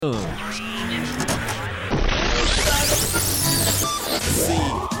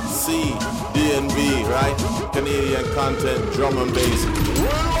CCDNB, right? Canadian content, drum and bass.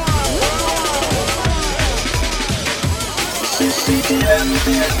 CCDNB.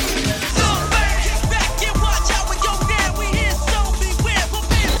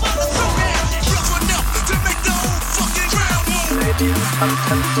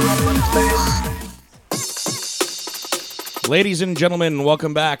 Ladies and gentlemen,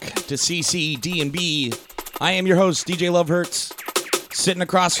 welcome back to CCDNB. I am your host, DJ Lovehurts. Sitting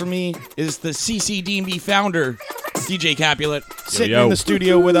across from me is the CCDNB founder, DJ Capulet. Sitting in the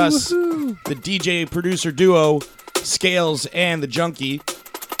studio with us, the DJ producer duo, Skaylz and the Junkie.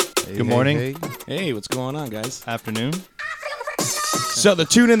 Good morning. Hey, what's going on, guys? Afternoon. So the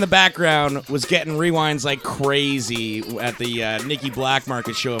tune in the background was getting rewinds like crazy at the Nikki Black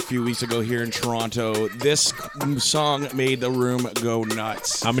Market show a few weeks ago here in Toronto. This song made the room go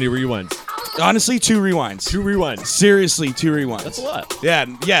nuts. How many rewinds? Honestly, 2 rewinds. 2 rewinds. Seriously, 2 rewinds. That's a lot.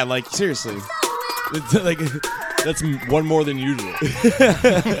 Yeah, like seriously. It's like that's one more than usual.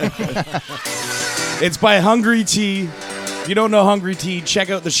 It's by Hungry T. If you don't know Hungry T, check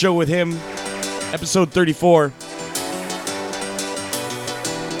out the show with him, episode 34.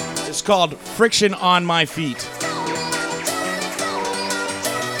 It's called Friction on My Feet.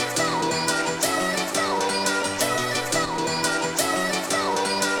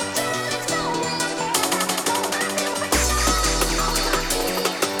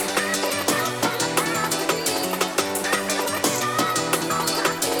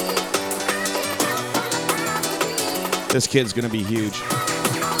 This kid's gonna be huge.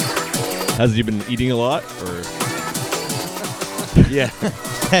 Has he been eating a lot, or? Yeah.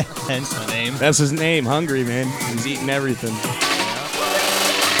 Hence the name. That's his name, Hungry, man. He's eating everything.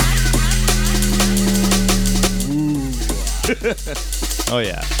 Oh,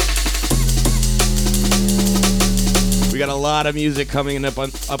 yeah. We got a lot of music coming up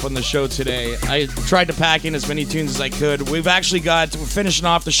on the show today. I tried to pack in as many tunes as I could. We're finishing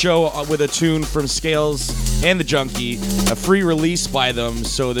off the show with a tune from Skaylz and the Junkie, a free release by them,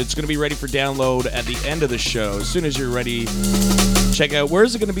 so that's going to be ready for download at the end of the show. As soon as you're ready, check out. Where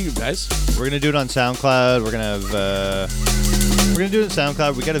is it going to be, guys? We're going to do it on SoundCloud. We're going to do it on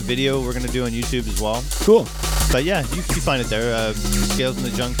SoundCloud. We got a video we're going to do on YouTube as well. Cool. But yeah, you find it there. Skaylz and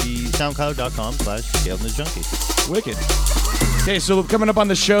the Junkie, soundcloud.com/Skaylz and the Junkie. Wicked. Okay, so coming up on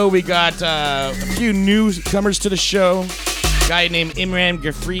the show, we got a few newcomers to the show. A guy named Imran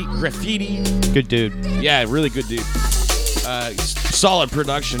Graffiti. Good dude. Yeah, really good dude. Solid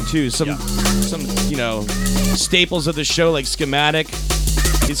production too. Some staples of the show like Schematic.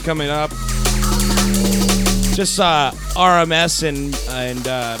 He's coming up. Just RMS and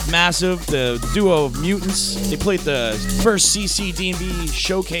Massive, the duo of mutants. They played the first CCDNB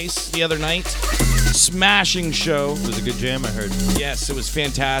showcase the other night. Smashing show. It was a good jam, I heard. Yes, it was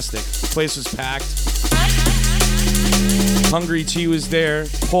fantastic. The place was packed. Hungry T was there.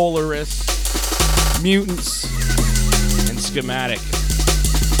 Polaris, Mutants, and Schematic.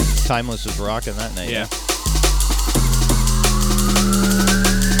 Timeless was rocking that night. Yeah.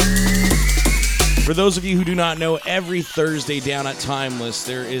 For those of you who do not know, every Thursday down at Timeless,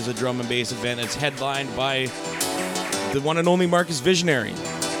 there is a drum and bass event. It's headlined by the one and only Marcus Visionary.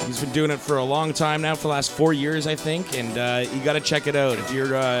 He's been doing it for a long time now, for the last 4 years, I think, and you got to check it out. If you're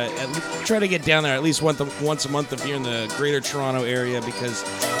try to get down there at least once a month if you're in the Greater Toronto area, because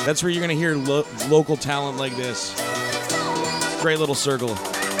that's where you're going to hear local talent like this. Great little circle.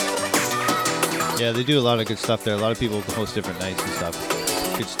 Yeah, they do a lot of good stuff there. A lot of people host different nights and stuff.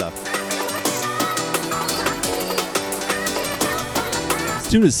 Good stuff. This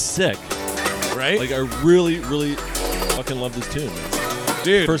tune is sick. Right? Like, I really, really fucking love this tune, man.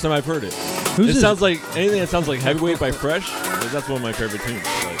 Dude. First time I've heard it. Who's it this? sounds like anything that sounds like Heavyweight by Fresh. Like, that's one of my favorite tunes.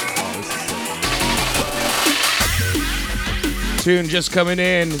 Like, oh, this is sick. Tune just coming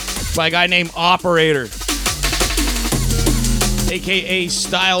in by a guy named Operator, a.k.a.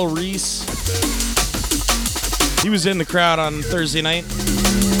 Style Reese. He was in the crowd on Thursday night.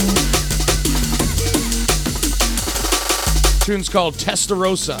 Tune's called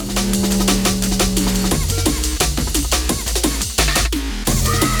Testarossa.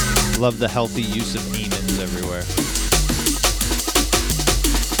 Love the healthy use of demons everywhere.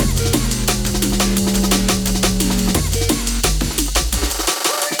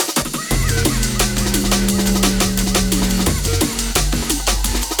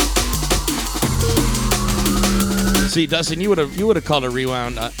 See, Dustin, you would have called a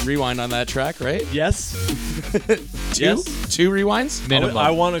rewind on that track, right? Yes. Yes. 2 rewinds? Minimum.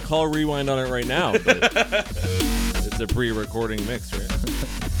 I want to call rewind on it right now, but it's a pre-recording mix, right?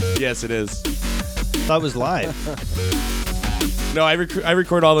 Yes, it is. Thought it was live. No, I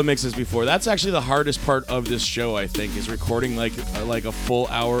record all the mixes before. That's actually the hardest part of this show, I think, is recording like a full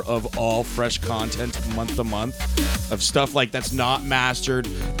hour of all fresh content month to month of stuff like that's not mastered,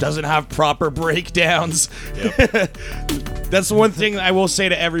 doesn't have proper breakdowns. Yep. That's the one thing I will say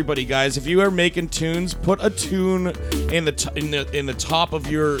to everybody, guys. If you are making tunes, put a tune in the top of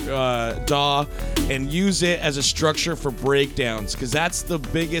your DAW and use it as a structure for breakdowns, because that's the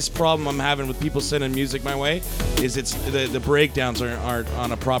biggest problem I'm having with people sending music my way. Is it's the breakdowns aren't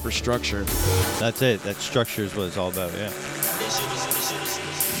on a proper structure. That's it. That structure is what it's all about. Yeah.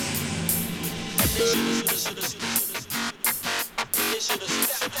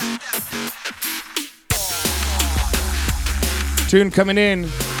 Tune coming in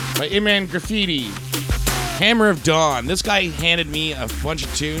by Iman Graffiti, Hammer of Dawn. This guy handed me a bunch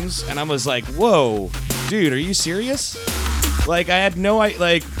of tunes, and I was like, "Whoa, dude, are you serious?" Like, I had no idea.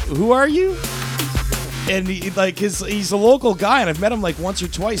 Like, who are you? And he's a local guy, and I've met him like once or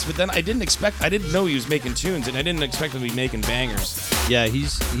twice. But then I didn't know he was making tunes, and I didn't expect him to be making bangers. Yeah,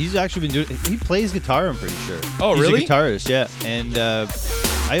 he's actually been doing. He plays guitar, I'm pretty sure. Oh, really? He's a guitarist, yeah. And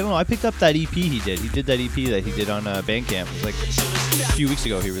I don't know. I picked up that EP he did. He did that EP that he did on Bandcamp. It was like a few weeks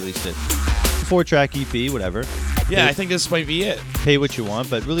ago he released it. 4-track EP, whatever. Yeah, I think this might be it. Pay what you want,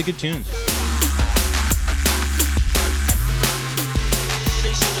 but really good tunes.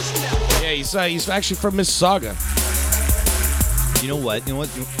 Yeah, he's actually from Mississauga. You know what?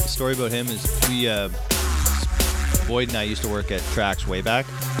 The story about him is Boyd and I used to work at Trax way back.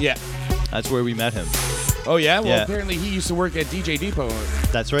 Yeah. That's where we met him. Oh, yeah? Well, Yeah. apparently he used to work at DJ Depot.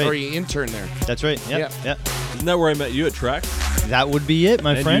 That's right. Or he interned there. That's right. Yeah. Isn't that where I met you at Track? That would be it,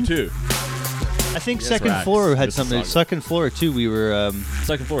 my and friend. you too. I think Yes, second Rax, floor had Mississauga. something. Second floor too. We were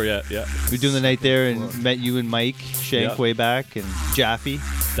Second floor, yeah. we were doing the night there and met you and Mike Shank way back and Jaffe.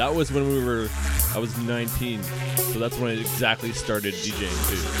 That was when I was 19, so that's when I exactly started DJing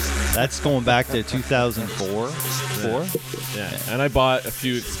too. That's going back to 2004. Yeah, and I bought a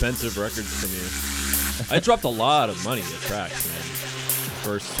few expensive records from you. I dropped a lot of money at Tracks, man,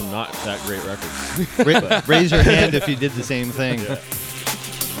 for some not that great records. Raise your hand if you did the same thing. Yeah.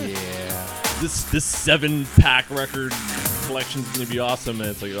 This 7-pack record collection's gonna be awesome, and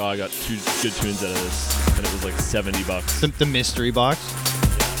it's like, oh, I got 2 good tunes out of this, and it was like $70. The mystery box.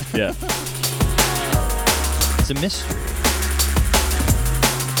 Yeah. It's a mystery.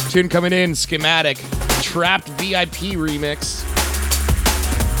 Tune coming in, Schematic, Trapped VIP remix.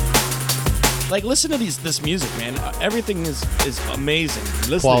 Like, listen to this music, man. Everything is amazing.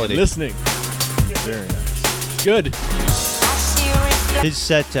 Quality. Listening. Very nice. Good. His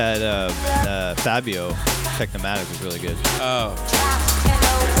set at Fabio Technomatic was really good. Oh.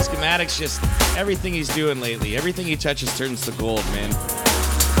 Schematic's just everything he's doing lately. Everything he touches turns to gold, man.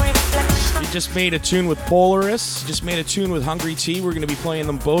 He just made a tune with Polaris. He just made a tune with Hungry T. We're going to be playing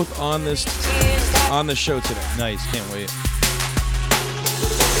them both on the show today. Nice, can't wait.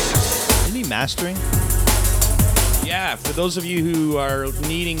 Isn't he mastering? Yeah, for those of you who are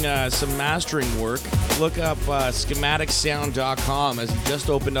needing some mastering work, look up schematicsound.com, as he just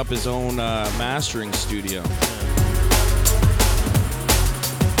opened up his own mastering studio.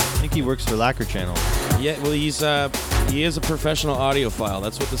 I think he works for Lacquer Channel. Yeah, well, he is a professional audiophile.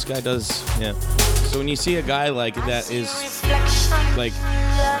 That's what this guy does. Yeah. So when you see a guy like that is like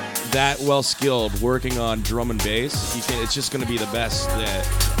that well skilled working on drum and bass, it's just going to be the best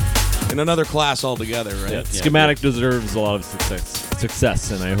in another class altogether, right? Yeah. Schematic deserves a lot of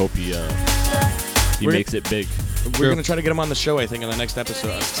success, and I hope he makes it big. We're going to try to get him on the show, I think, in the next episode.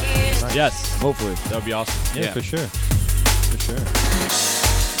 Nice. Yes, hopefully. That would be awesome. Yeah, for sure. For sure.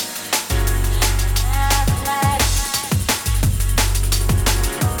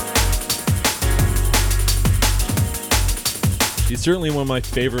 He's certainly one of my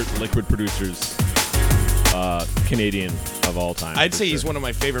favorite liquid producers, Canadian of all time. I'd say he's one of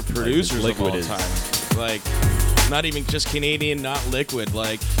my favorite producers of all Liquid time. Like, not even just Canadian, not liquid.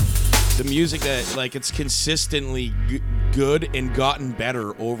 Like, the music that, like, it's consistently good and gotten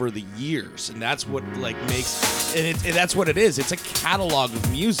better over the years, and that's what like makes and that's what it is. It's a catalog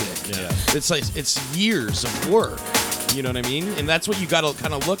of music. Yeah. It's like it's years of work. You know what I mean? And that's what you got to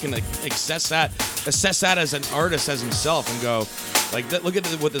kind of look and assess that as an artist as himself and go, like, look at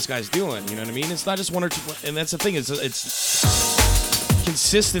what this guy's doing. You know what I mean? It's not just one or two. And that's the thing. It's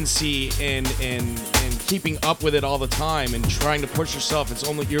consistency and keeping up with it all the time and trying to push yourself.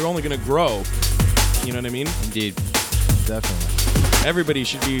 You're only going to grow. You know what I mean? Indeed. Definitely. Everybody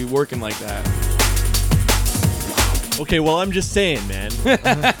should be working like that. Okay, well, I'm just saying, man.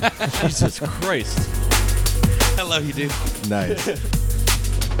 Jesus Christ. I love you, dude. Nice.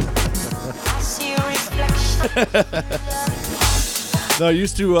 No, I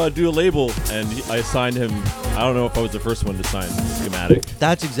used to do a label, and I signed him. I don't know if I was the first one to sign Schematic.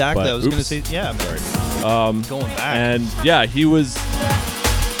 That's exactly. But- I was going to oops. say. Yeah, Sorry. going back. And yeah, he was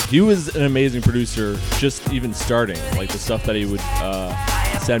an amazing producer, just even starting. Like the stuff that he would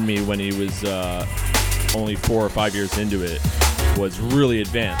send me when he was only 4 or 5 years into it was really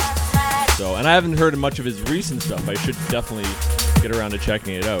advanced. So, and I haven't heard much of his recent stuff. I should definitely get around to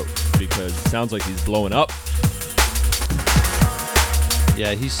checking it out because it sounds like he's blowing up.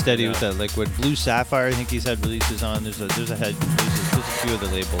 Yeah, he's steady with that liquid. Blue Sapphire, I think he's had releases on. There's a few other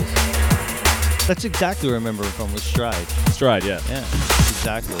labels. That's exactly what I remember from was Stride. Stride, yeah. Yeah,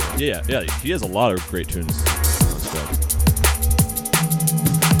 exactly. Yeah. He has a lot of great tunes on Stride.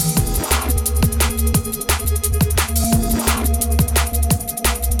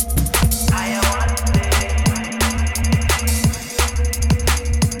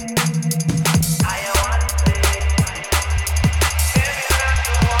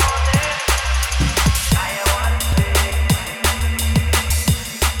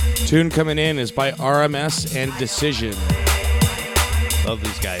 Tune coming in is by RMS and Decision. Love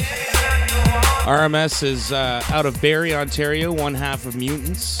these guys. RMS is out of Barrie, Ontario, one half of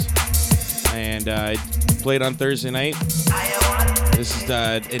Mutants, and played on Thursday night. This is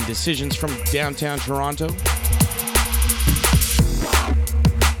and Decision's from downtown Toronto.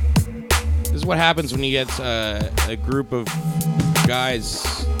 This is what happens when you get a group of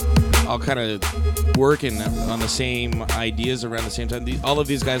guys all kind of working on the same ideas around the same time. All of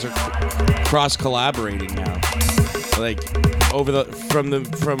these guys are cross collaborating now. Like over the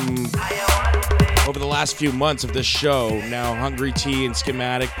last few months of this show, now Hungry T and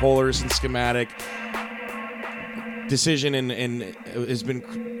Schematic, Polaris and Schematic, Decision and has been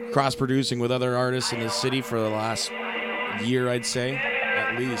cross producing with other artists in the city for the last year, I'd say,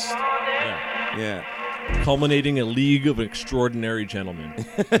 at least. Yeah. Culminating a league of extraordinary gentlemen.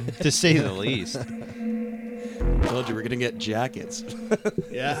 To say the least. Told you we're gonna get jackets.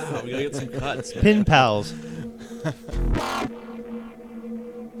 Yeah, we gotta get some cuts. Pin pals.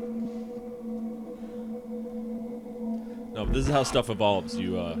 No, but this is how stuff evolves.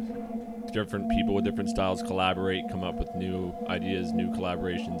 Different people with different styles collaborate, come up with new ideas, new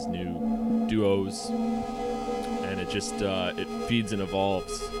collaborations, new duos, and it just it feeds and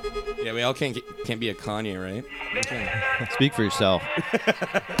evolves. Yeah, we all can't be a Kanye, right? Speak for yourself.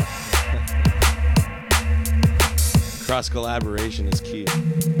 Cross collaboration is key.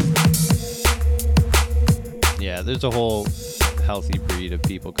 Yeah, there's a whole healthy breed of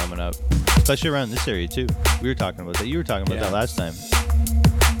people coming up, especially around this area too. We were talking about that. You were talking about that last time.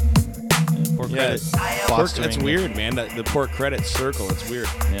 Port Credit. That's weird, man. The Port Credit circle, it's weird.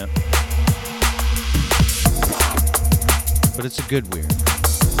 Yeah. But it's a good weird.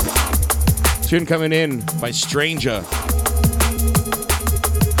 Tune coming in by Stranger.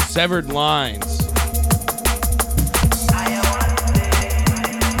 Severed Lines.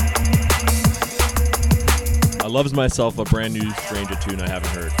 I loves myself a brand new Stranger tune I haven't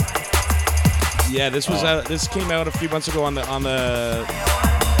heard. Yeah, this was this came out a few months ago on the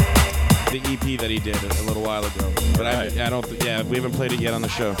EP that he did a little while ago. But Right. we haven't played it yet on the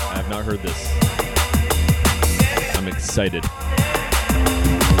show. I have not heard this. I'm excited.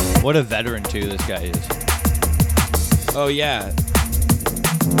 What a veteran too this guy is. Oh yeah.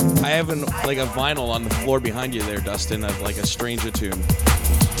 I have a vinyl on the floor behind you there, Dustin, of like a Stranger tune.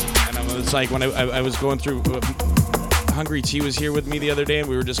 And it's like when I was going through, Hungry T was here with me the other day, and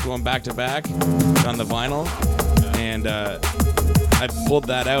we were just going back to back on the vinyl, and I pulled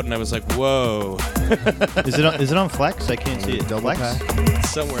that out, and I was like, whoa. Is it on Flex? I can't see it. Double Flex? pack?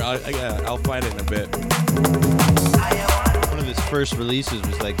 Somewhere, I'll find it in a bit. One of his first releases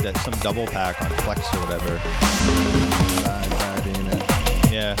was like that, some double pack on Flex or whatever.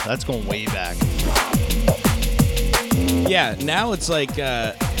 Yeah, that's going way back. Yeah, now it's like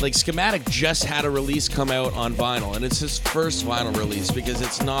Schematic just had a release come out on vinyl, and it's his first vinyl release because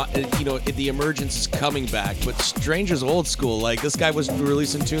it's not, the emergence is coming back. But Stranger's old school. Like, this guy was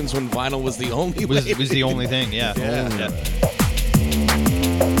releasing tunes when vinyl was the only way. Was the only thing, yeah. Yeah. I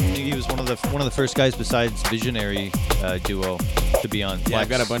think he was one of the first guys besides Visionary duo to be on Flex. Yeah, I've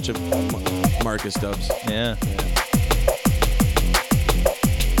got a bunch of Marcus dubs. Yeah.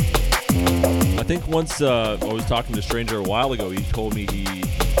 I think once I was talking to Stranger a while ago, he told me he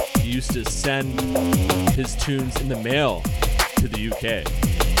used to send his tunes in the mail to the UK.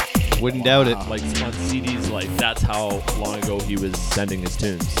 Wouldn't doubt it. Like on CDs, like that's how long ago he was sending his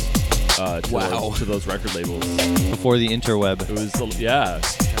tunes to those record labels. Before the interweb. It was,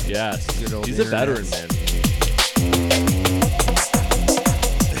 yes. Good old He's a veteran, internet.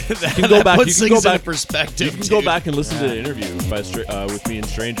 man. that, You can go back. puts You can things go in back. perspective. You can go dude. back and listen to the interview with me and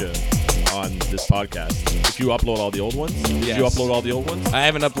Stranger on this podcast. If you upload all the old ones, did you upload all the old ones? I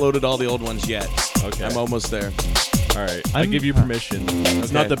haven't uploaded all the old ones yet. Okay, I'm almost there. All right, I give you permission.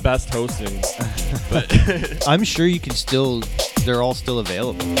 It's not the best hosting, but I'm sure you can still. They're all still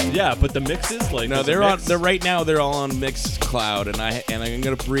available. yeah, but the mixes like No, there's a they're on. mix. They're right now. They're all on Mixcloud, and I'm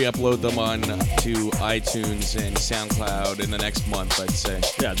gonna re-upload them on to iTunes and SoundCloud in the next month, I'd say.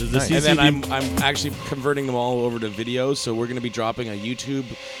 Yeah, there's the Nice. CCD. And then I'm actually converting them all over to videos, so we're gonna be dropping a YouTube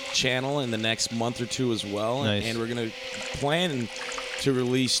channel in the next month or two as well, Nice. and we're gonna plan to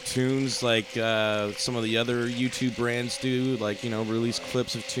release tunes like some of the other YouTube brands do, like release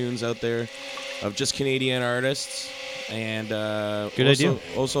clips of tunes out there of just Canadian artists. And Good idea.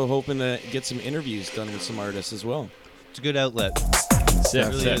 Also hoping to get some interviews done with some artists as well. It's a good outlet. Sick, It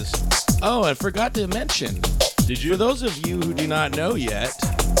really sick. is. Oh, I forgot to mention. Did you? For those of you who do not know yet,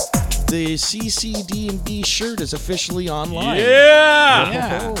 the CCDNB shirt is officially online. Yeah.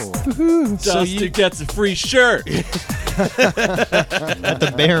 Yeah. So Dusty you, gets a free shirt. At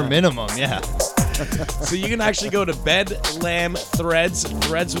the bare minimum, yeah. so you can actually go to threads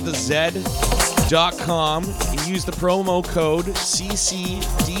with a Z.com and use the promo code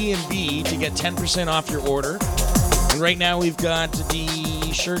CCDNB to get 10% off your order. And right now we've got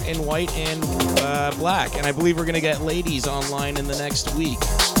the shirt in white and black, and I believe we're gonna get ladies online in the next week.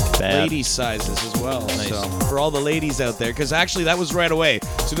 Bad. Ladies sizes as well. Nice. So for all the ladies out there, because actually that was right away.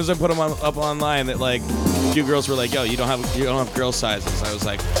 As soon as I put them up online, that like a few girls were like, "Yo, you don't have girl sizes." I was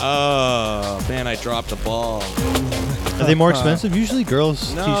like, "Oh man, I dropped the ball." Are they more expensive? Usually girls'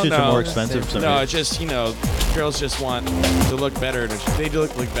 t-shirts are more expensive. For some No, reason. it's just girls just want to look better. And they do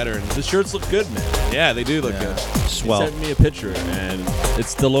look better. And The shirts look good, man. yeah, they do look good. Swell. He sent me a picture, and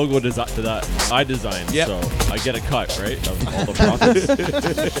it's the logo that I designed. Yep. So I get a cut, right, of all the profits.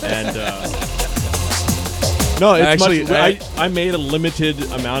 And no, it's Actually, I made a limited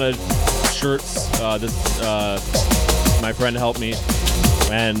amount of shirts. My friend helped me,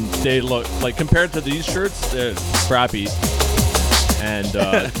 and they look like compared to these shirts, they're crappy. And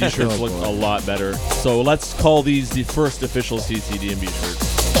these shirts look a lot better. So let's call these the first official CCDNB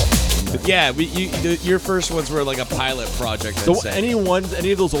shirts. Yeah, your first ones were like a pilot project. I'd So say. any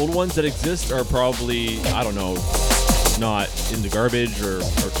of those old ones that exist are probably, I don't know, not in the garbage or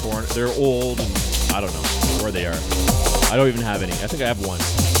torn. They're old and I don't know where they are. I don't even have any. I think I have one.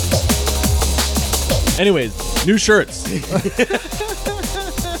 Anyways, new shirts.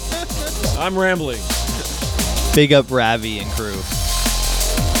 I'm rambling. Big up Ravi and crew.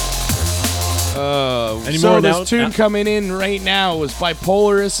 Any So more this now? tune coming in right now was by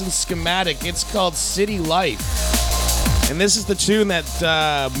Polaris and Schematic. It's called City Life. And this is the tune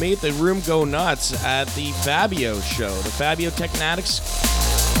that made the room go nuts at the Fabio show, the Fabio Technatics.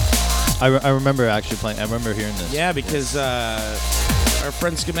 I remember actually playing. I remember hearing this. Yeah, because our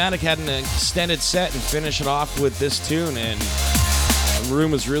friend Schematic had an extended set and finished it off with this tune, and the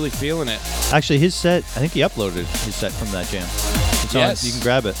room was really feeling it. Actually, his set. I think he uploaded his set from that jam. It's Yes. on. You can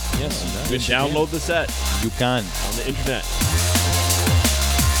grab it. Yes, You can download the set You can. on the internet.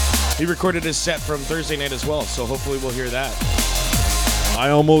 he recorded his set from Thursday night as well, so hopefully we'll hear that. I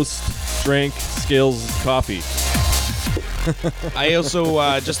almost drank Skaylz coffee. I also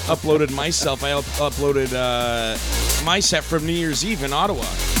just uploaded myself. I uploaded my set from New Year's Eve in Ottawa.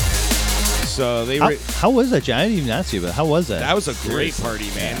 So they How was that jam? I didn't even ask you, but how was that? that was a great party,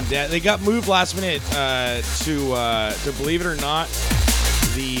 man. They got moved last minute to believe it or not,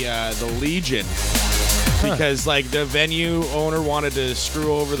 the Legion. Because like the venue owner wanted to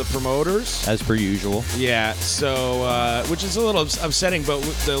screw over the promoters. As per usual. Yeah, so which is a little upsetting, but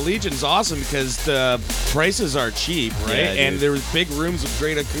the Legion's awesome because the prices are cheap, right? Yeah, and dude. there was big rooms with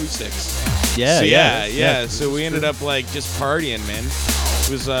great acoustics. Yeah, So, yeah. yeah. So we ended up like just partying, man. It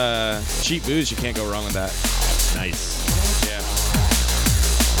was cheap booze. You can't go wrong with that. Nice. Yeah.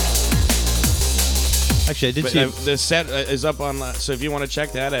 Actually, I did But see. the set is up on. So if you want to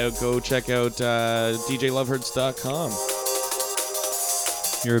check that out, go check out DJLoveHurts.com.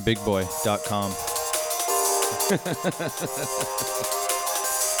 You're a big boy.com.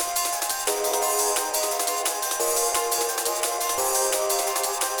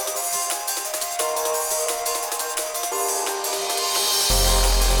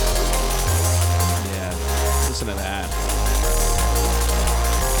 Yeah. Listen to that.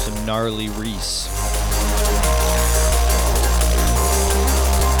 Some gnarly Reese.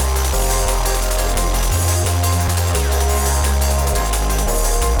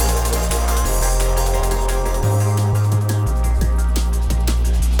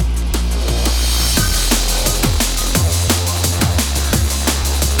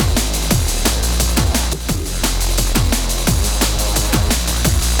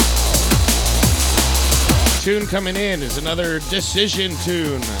 tune coming in is another decision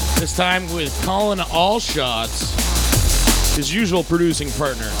tune. This time with Colin Allshots, his usual producing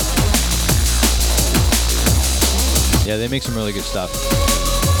partner. Yeah, they make some really good stuff.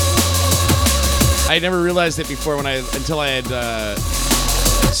 I never realized it before until I had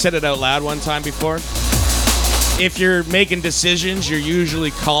said it out loud one time before. If you're making decisions, you're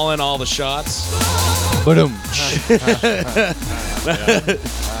usually calling all the shots. Boom.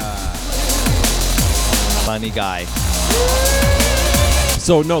 Funny guy.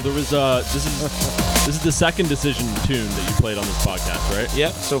 So no, there was this is the second decision tune that you played on this podcast, right?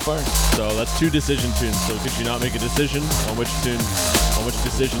 Yep, so far. So that's 2 decision tunes. So could you not make a decision on which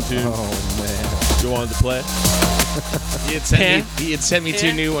decision tune you wanted to play? He had sent me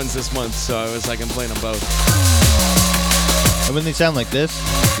 2 new ones this month, so I was like, I'm playing them both. And when they sound like this,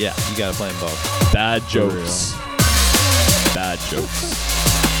 yeah, you gotta play them both. Bad jokes. Bad jokes.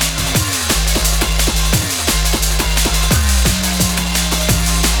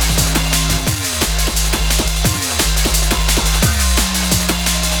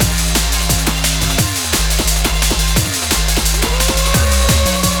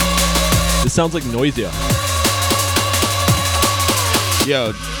 This sounds like Noisia.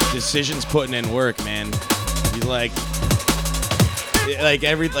 Yo, Decision's putting in work, man. He's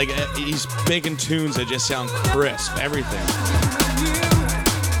he's making tunes that just sound crisp. Everything.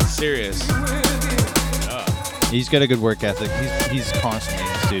 Serious. He's got a good work ethic. He's constantly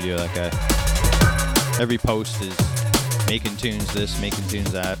in the studio, that guy. Every post is making tunes this, making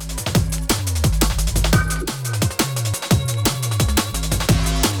tunes that.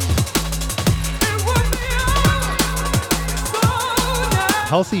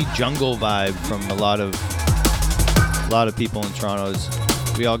 Healthy jungle vibe from a lot of people in Toronto.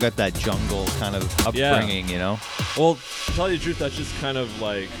 We all got that jungle kind of upbringing, you know? Well, to tell you the truth, that's just kind of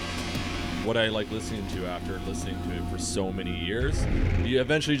like what I like listening to after listening to it for so many years. You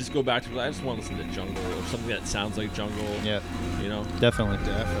eventually just go back to, I just want to listen to jungle or something that sounds like jungle. Yeah. You know? Definitely.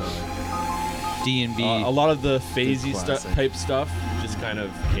 D&B. A lot of the phasey type stuff just kind of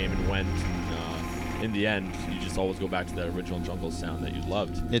came and went. In the end, you just always go back to that original jungle sound that you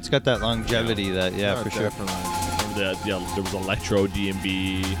loved. It's got that longevity that, for sure. There was electro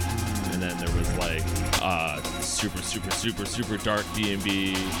D&B, and then there was like super dark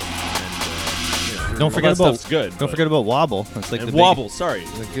D&B, and don't forget about stuff's good. Don't forget about Wobble. It's like and the Wobble. Sorry,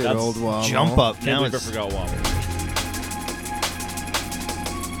 the good old Wobble. Jump up. Can't Now believe I it's forgot Wobble.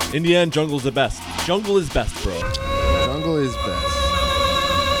 In the end, jungle's the best. Jungle is best, bro. Jungle is best.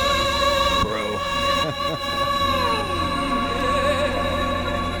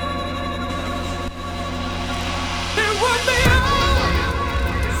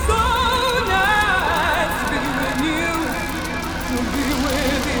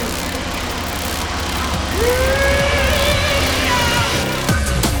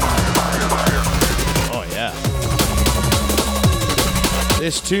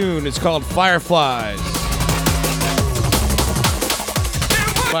 This tune is called Fireflies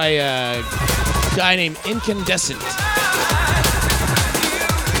by a guy named Incandescent.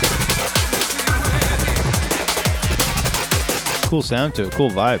 cool sound to it, cool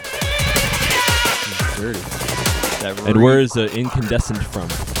vibe. And where is Incandescent from?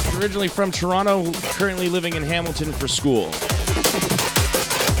 Originally from Toronto, currently living in Hamilton for school.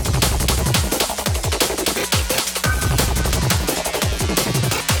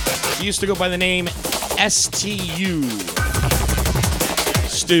 He used to go by the name STU.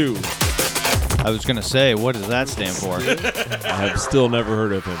 Stu. I was going to say, what does that stand for? I have still never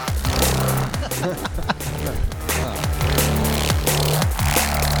heard of him.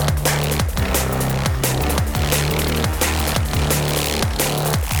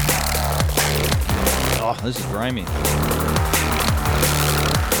 Oh, this is grimy.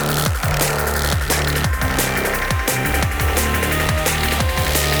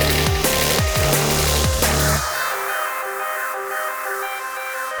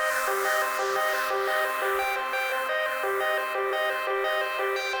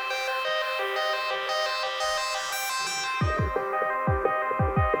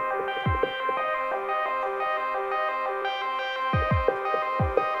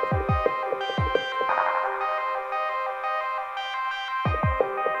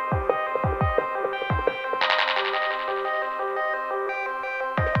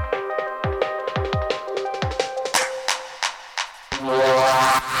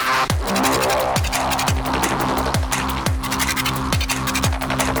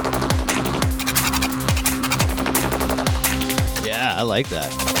 I like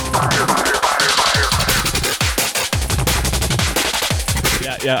that.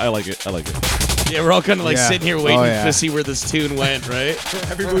 Yeah, I like it. I like it. Yeah, we're all kind of like Yeah. sitting here waiting Oh, yeah. to see where this tune went, right?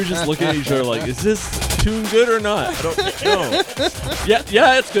 Everybody was just looking at each other like, is this tune good or not? I don't know.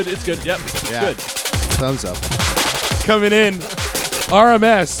 Yeah, it's good. It's good. Yep, it's Yeah. good. Thumbs up. Coming in,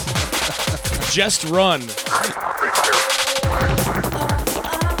 RMS, Just Run.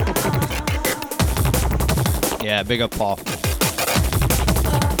 Yeah, big up Paul.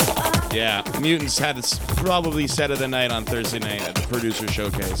 Yeah, Mutants had its probably set of the night on Thursday night at the producer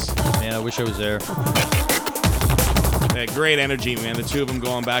showcase. Man, I wish I was there. Yeah, great energy, man. The two of them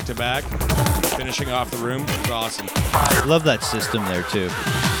going back to back, finishing off the room. It was awesome. Love that system there too.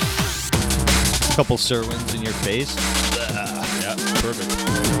 Couple Serwins in your face. Yeah, perfect.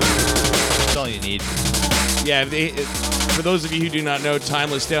 That's all you need. Yeah, for those of you who do not know,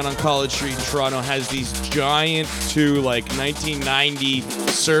 Timeless down on College Street in Toronto has these giant two, like 1990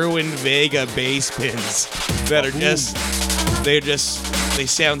 Serwin Vega bass pins that are they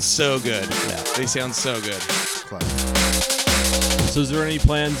sound so good. Yeah, they sound so good. So is there any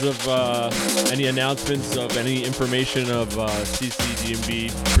plans of any announcements of any information of CCDNB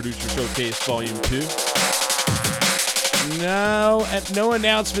Producer Showcase Volume 2? No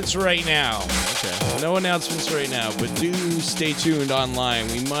announcements right now. Okay. No announcements right now, but do stay tuned online.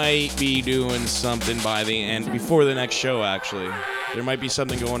 We might be doing something by the end, before the next show, actually. There might be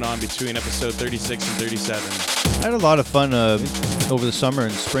something going on between episode 36 and 37. I had a lot of fun over the summer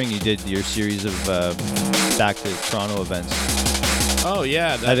and spring. You did your series of back to Toronto events. Oh,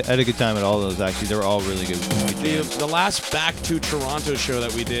 yeah. I had a good time at all of those, actually. They were all really good. The last Back to Toronto show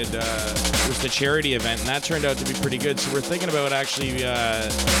that we did was the charity event, and that turned out to be pretty good. So we're thinking about actually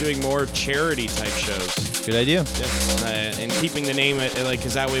doing more charity-type shows. Good idea. Yes, and keeping the name,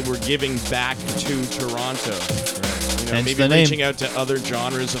 because that way we're giving back to Toronto. You know, Hence maybe the name. reaching out to other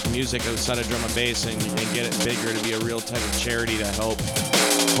genres of music outside of drum and bass and get it bigger to be a real type of charity to help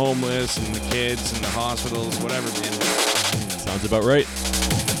homeless and the kids and the hospitals, whatever, man. Sounds about right.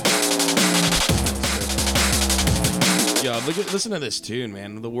 Yeah, listen to this tune,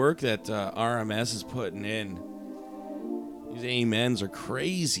 man. The work that RMS is putting in. These amens are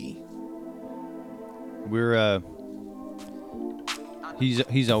crazy. We're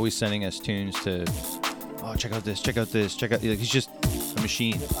he's always sending us tunes to. Oh, check out this. Check out this. Check out. Like, he's just a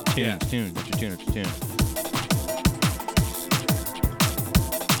machine. Tune, Yeah. tune, what's your tune, what's your tune.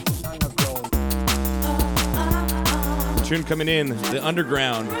 Tune coming in, The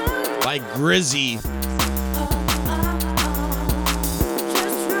Underground by Grizzy.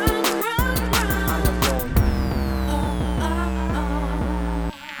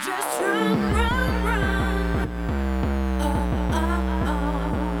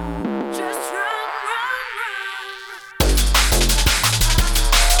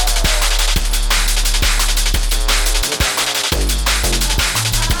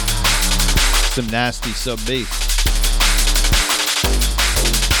 Some nasty sub bass.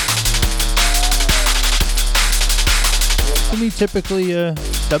 Isn't he typically a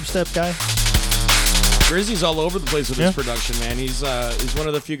dubstep guy? Grizzy's all over the place with his Yeah. production, man. He's one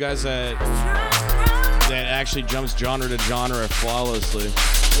of the few guys that actually jumps genre to genre flawlessly.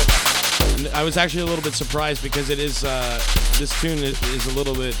 And I was actually a little bit surprised because it is this tune is a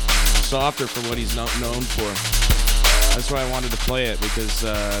little bit softer for what he's known for. That's why I wanted to play it, because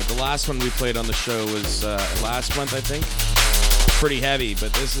the last one we played on the show was last month, I think. Pretty heavy,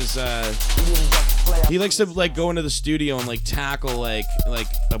 but this is he likes to like go into the studio and like tackle like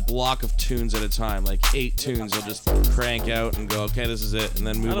a block of tunes at a time, like 8 tunes. He'll just crank out and go, okay, this is it, and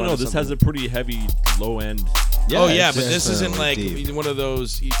then move on. I don't to know. This has something. a pretty heavy low end. Oh yeah, it's but this isn't like deep. one of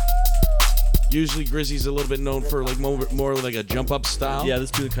those. Usually Grizzy's a little bit known for like more like a jump up style. Yeah,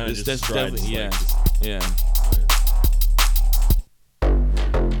 this dude kind of This- just that's strides. definitely- yeah.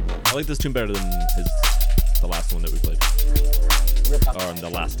 I like this tune better than the last one that we played. Or on the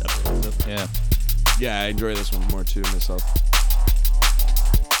last episode. Yeah. Yeah, I enjoy this one more too myself.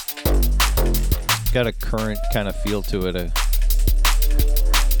 Got a current kind of feel to it.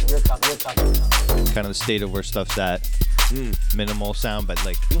 Kind of the state of where stuff's at. Minimal sound, but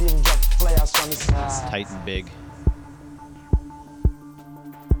like tight and big.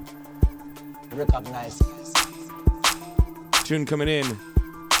 Tune coming in.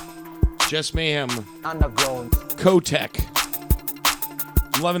 Just Mayhem. Underground. Kotek.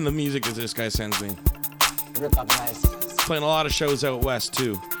 I'm loving the music that this guy sends me. Recognize. Playing a lot of shows out west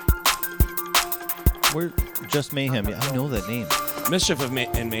too. We're Just Mayhem. Yeah, I know that name. Mischief of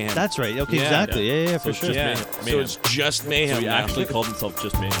and Mayhem. That's right. Okay, Yeah. exactly. Yeah, for it's sure. just yeah. Mayhem. So it's just Mayhem. So he now. actually called himself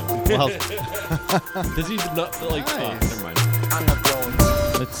Just Mayhem. Well, Does he not like? Oh, never mind.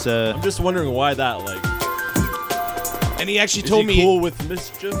 Underground. it's I'm just wondering why that like. And he actually Is told he me. cool with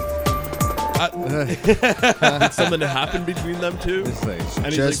Mischief? Did something happen between them two? It's like, And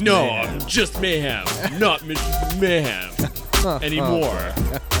he's just like, no, mayhem. I'm just Mayhem, not Mr. Mayhem anymore.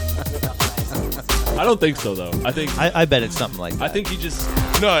 I don't think so, though. I think I bet it's something like that. I think he just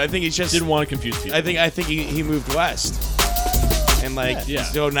No, I think he's just. didn't want to confuse people. I think he moved west, and like Yeah.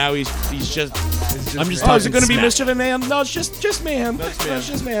 so now he's just. I'm just Oh, is it talking going to be smack. Mischief and Mayhem? No, it's just mayhem. No, it's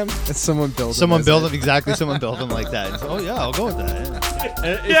just mayhem. It's someone built Someone him. build him exactly. Someone build him like that. It's, oh yeah, I'll go with that. Yeah.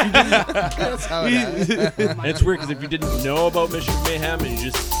 And if you didn't, That's how it happened. and it's weird because if you didn't know about Mission Mayhem and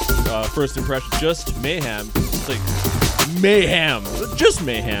you just first impression just Mayhem, it's like Mayhem, just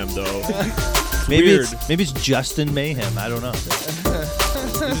Mayhem though. It's Maybe weird. maybe it's Justin Mayhem. I don't know.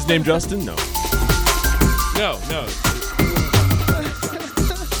 Is his name Justin? No. No.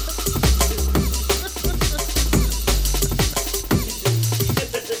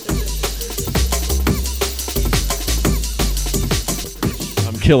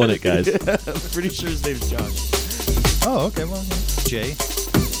 I'm killing it, guys. Pretty sure his name's Josh. Oh, okay. Well, yeah. Jay.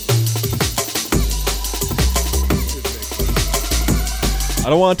 I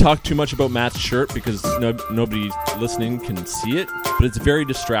don't want to talk too much about Matt's shirt because nobody listening can see it, but it's very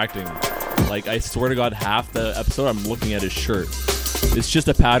distracting. Like, I swear to God, half the episode I'm looking at his shirt. It's just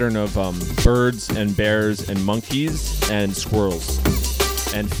a pattern of birds and bears and monkeys and squirrels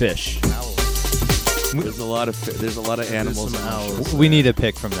and fish. There's a lot of animals. Some owls. We need a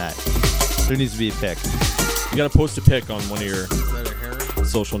pic from that. There needs to be a pic. You got to post a pic on one of your Is that a heron?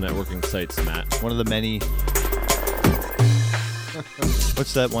 social networking sites, Matt. One of the many.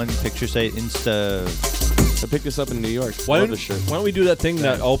 What's that one picture site? Insta. I picked this up in New York. Why Love don't, this shirt. why don't we do that thing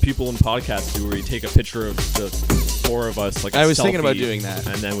that all people in podcasts do where you take a picture of the four of us, like a I was thinking about selfie, doing that.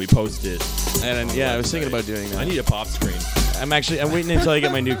 and then we post it. And then, yeah, I was thinking about doing that. I need a pop screen. I'm waiting until I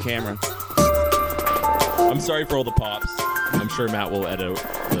get my new camera. I'm sorry for all the pops. I'm sure Matt will edit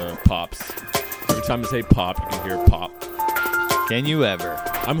the pops. Every time I say pop, you can hear pop. Can you ever?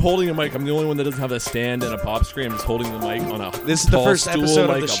 I'm holding a mic. I'm the only one that doesn't have a stand and a pop screen. I'm just holding the mic on a This is the tall first stool, episode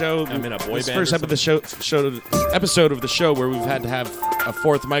like of the show. I'm in a boy This band. first or episode of the show where we've had to have a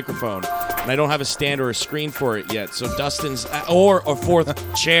fourth microphone, and I don't have a stand or a screen for it yet. So Dustin's or a fourth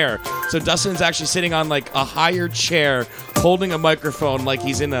chair. So Dustin's actually sitting on like a higher chair, holding a microphone like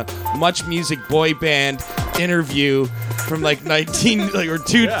he's in a Much Music boy band interview from like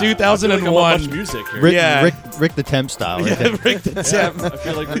 2001. Much music here. Rick, Yeah. Rick the Temp style. Right there. Rick the Temp. I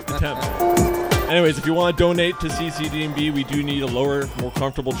feel like Rick the Temp. Anyways, if you want to donate to CCDNB, we do need a lower, more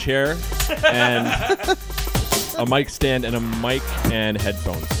comfortable chair and a mic stand and a mic and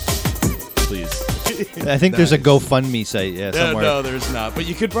headphones. Please. I think there's a GoFundMe site. Yeah, somewhere. No, there's not. But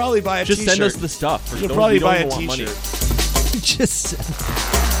you could probably buy a Just t-shirt. send us the stuff. You could Don't- probably we don't buy a want money. t-shirt. Just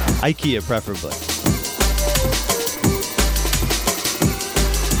IKEA preferably.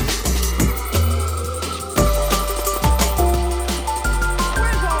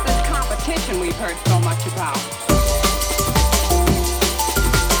 Where's all this competition we've heard so much about?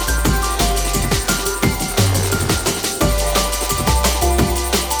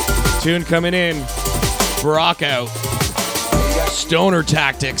 Tune coming in. Brock out. Stoner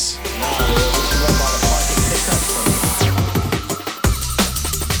Tactics.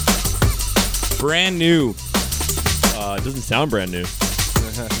 Brand new. It doesn't sound brand new.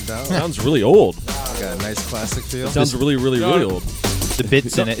 No, Sounds really old. got a nice classic feel. It sounds really, really, really old. The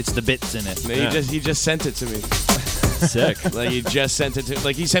bits in it. It's the bits in it. No, Yeah. he just sent it to me. Sick. Like he just sent it to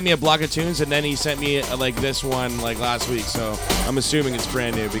like he sent me a block of tunes and then he sent me like this one like last week. So I'm assuming it's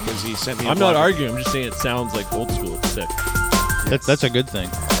brand new because he sent me. I'm not arguing. I'm just saying it sounds like old school. It's sick. That's a good thing.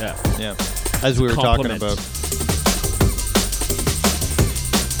 Yeah. Yeah. As we were talking Compliment. about.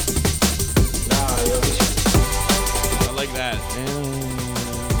 I like that.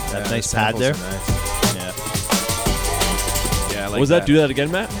 That Yeah, nice the pad samples there. are nice. Yeah. Yeah, I like Was that? Do that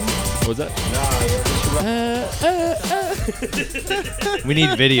again, Matt? What was that? We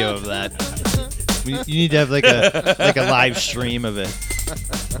need video of that. You need to have like a live stream of it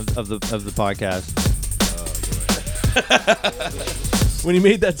of the podcast. When he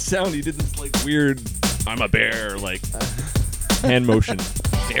made that sound, he did this like weird "I'm a bear" like hand motion.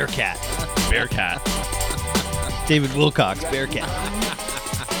 Bearcat. Bearcat. David Wilcox. Bearcat.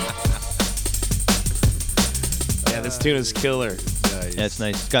 Yeah, this tune is killer. Yeah, it's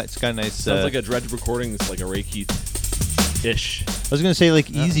nice. It's got a nice. Sounds like a Dredge recording. It's like a Ray Keith-ish. I was gonna say like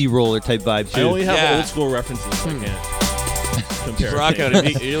easy roller type vibe I too. only have Yeah. old school references. So I can't compare. Rock things. out.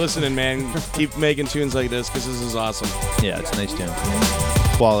 If you're listening, man, keep making tunes like this because this is awesome. Yeah, it's a nice tune.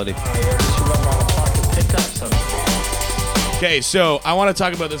 Quality. Okay, so I want to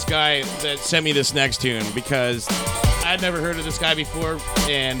talk about this guy that sent me this next tune because I I'd never heard of this guy before,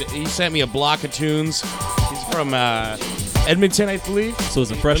 and he sent me a block of tunes. He's from Edmonton, I believe. So it's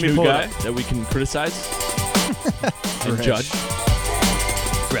a fresh Let me new pull it guy up. that we can criticize and judge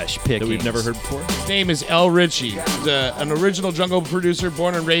Fresh pickings. that we've never heard before. His name is El Ritchie. He's an original jungle producer,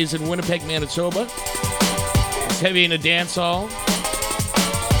 born and raised in Winnipeg, Manitoba. He's heavy in a dance hall.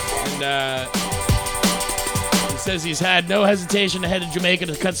 And he says he's had no hesitation to head to Jamaica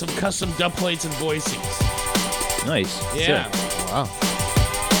to cut some custom dub plates and voicings. Nice. Yeah. Wow.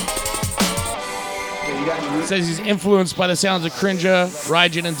 He says he's influenced by the sounds of Crinja,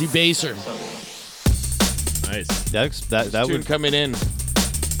 Rygen, and Debaser. Nice. That Tune would coming in.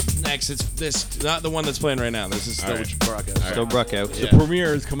 Next, it's this, not the one that's playing right now. This is still All right. what you brought out. still bruck out. The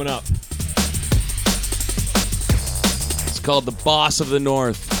premiere is coming up. It's called The Boss of the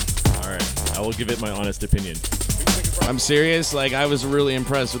North. All right. I will give it my honest opinion. I'm serious. Like, I was really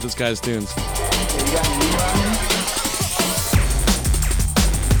impressed with this guy's tunes.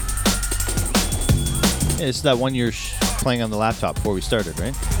 Yeah, this is that one you're playing on the laptop before we started,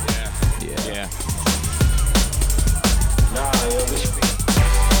 right? Yeah.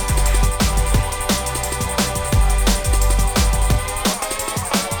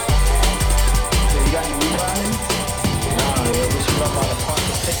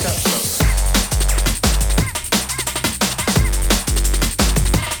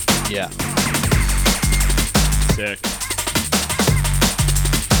 Yeah. Sick.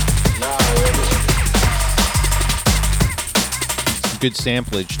 Some good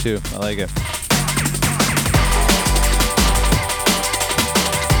samplage too. I like it.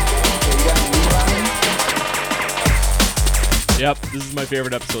 Yep. This is my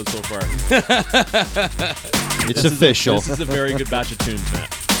favorite episode so far. It's official. This is a very good batch of tunes,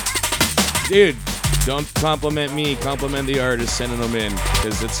 Matt. Dude, don't compliment me. Compliment the artist sending them in,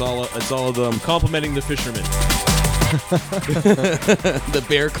 because it's all of them. Complimenting the fisherman. The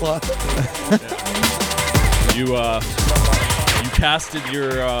bear claw. You casted your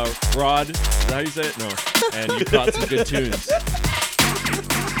rod. Is that how you say it? No. And you caught some good tunes.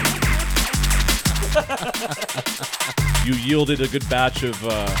 You yielded a good batch of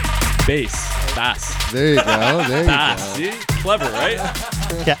bass. There you go. There you Bass. go. See? Clever,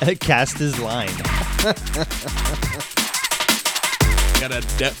 right? Cast his line. Got a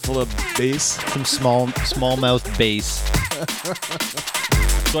net full of bass. Some smallmouth bass.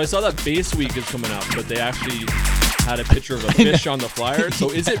 So I saw that Bass Week is coming up, but they actually had a picture of a fish on the flyer.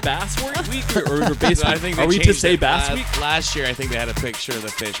 So is it Bass Week or Bass Week? I think they Are we to changed say it. Bass Week? Last year, I think they had a picture of the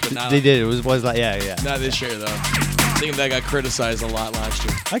fish, but not, They did. It was like yeah. not this year, though. I think that got criticized a lot last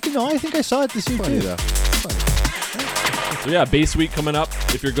year. I think I saw it this year Funny too. though. It's funny. So yeah, Bass Week coming up.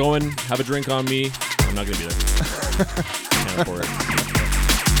 If you're going, have a drink on me. I'm not gonna be there. Can't afford it.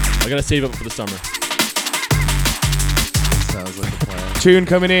 I gotta save up for the summer. Sounds like a plan. Tune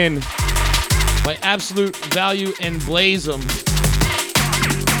coming in by Absolute Value and Blaze 'em.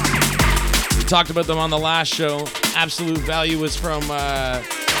 We talked about them on the last show. Absolute Value was from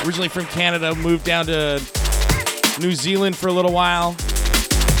originally from Canada, moved down to New Zealand for a little while.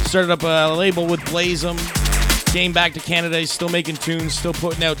 Started up a label with Blaze 'em. Came back to Canada. He's still making tunes, still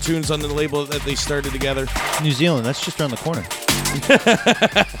putting out tunes on the label that they started together. New Zealand, that's just around the corner.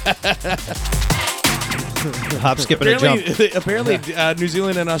 Hop, skip, and a jump. Apparently, New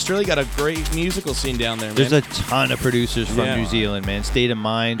Zealand and Australia got a great musical scene down there, man. There's a ton of producers from Yeah. New Zealand, man. State of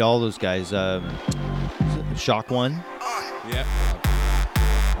Mind, all those guys. Shock One. Yeah.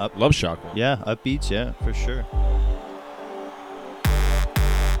 Love Shock. Yeah, Upbeats, yeah, for sure.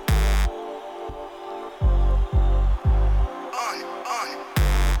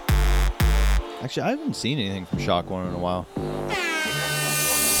 Actually, I haven't seen anything from Shock One in a while.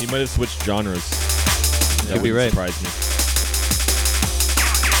 He might have switched genres. That Could be wouldn't right. surprise me.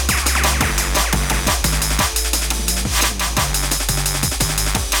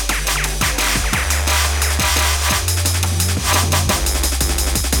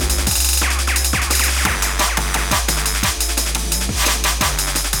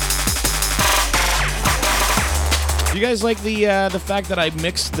 Do you guys like the fact that I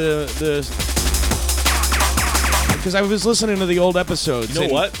mixed the because I was listening to the old episodes. You know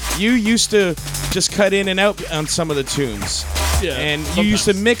and what? You used to just cut in and out on some of the tunes. Yeah. And you used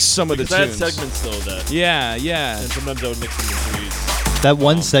to sometimes. mix some of the Because I had tunes. segments though that, Yeah. and sometimes I would mix them in threes. That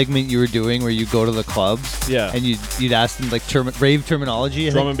one segment you were doing where you go to the clubs, Yeah. and you'd ask them like rave terminology. I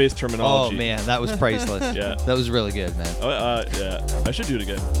Drum think. and bass Oh terminology. man, that was priceless. Yeah. That was really good, man. Yeah. I should do it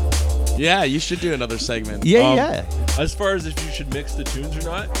again. Yeah, you should do another segment. Yeah, yeah. As far as if you should mix the tunes or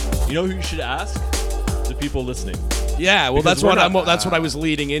not, you know who you should ask? The people listening. Yeah, well, Because that's what I was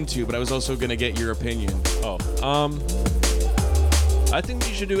leading into, but I was also gonna get your opinion. Oh, I think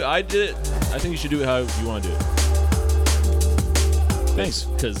you should do it. I think you should do it how you want to do it. Thanks.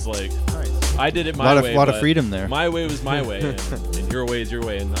 Because I did it my way. A lot of but freedom there. My way was my way, and your way is your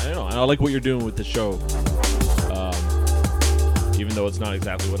way. And I don't know. And I like what you're doing with the show, even though it's not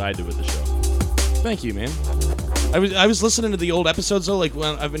exactly what I did with the show. Thank you, man. I was listening to the old episodes though, like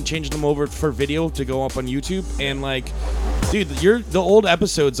when I've been changing them over for video to go up on YouTube, and like, dude, the old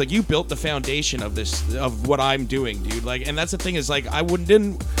episodes, like you built the foundation of what I'm doing, dude. Like, and that's the thing is like I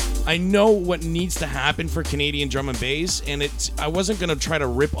know what needs to happen for Canadian drum and bass, and I wasn't gonna try to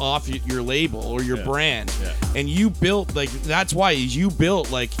rip off your label or your brand. Yeah. And you built that's why you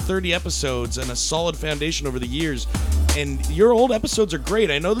built like 30 episodes and a solid foundation over the years. And your old episodes are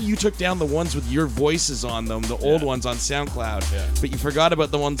great. I know that you took down the ones with your voices on them, the old ones on SoundCloud, but you forgot about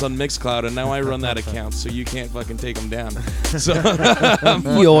the ones on Mixcloud, and now I run that account, so you can't fucking take them down. So,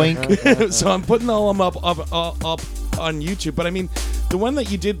 Yoink. so I'm putting all of them up on YouTube. But I mean, the one that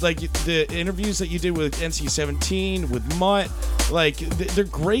you did, like the interviews that you did with NC-17, with Mutt, like they're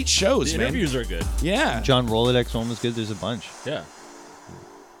great shows, The man. interviews are good. Yeah. John Rolodex one was good. There's a bunch. Yeah.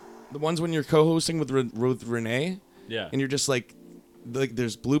 The ones when you're co-hosting with Renee. Yeah. And you're just like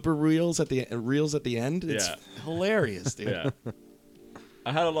there's blooper reels at the end. It's hilarious, dude. Yeah.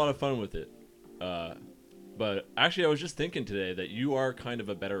 I had a lot of fun with it. But actually, I was just thinking today that you are kind of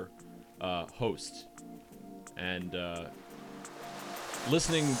a better host. And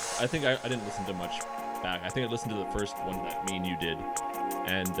listening, I think I didn't listen to much back. I think I listened to the first one that me and you did.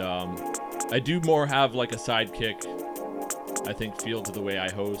 And I do more have like a sidekick, I think, feel to the way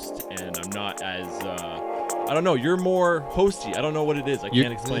I host. And I'm not as... I don't know. You're more hosty. I don't know what it is. I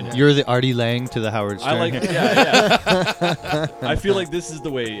can't explain it. You're the Artie Lang to the Howard Stern. I like, yeah. I feel like this is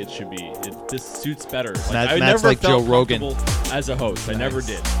the way it should be. This suits better. Like, I Matt's never like felt Joe Rogan. comfortable as a host. I never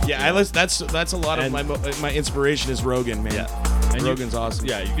did. Yeah, that's a lot of my inspiration is Rogan, man. Yeah. And Rogan's awesome.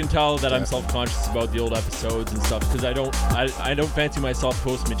 Yeah, you can tell that I'm self-conscious about the old episodes and stuff because I don't fancy myself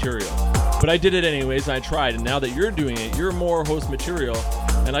host material. But I did it anyways, and I tried. And now that you're doing it, you're more host material,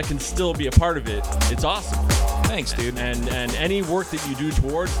 and I can still be a part of it. It's awesome. Thanks, dude. And any work that you do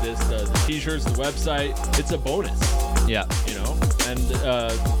towards this, the t-shirts, the website, it's a bonus. Yeah. You know, and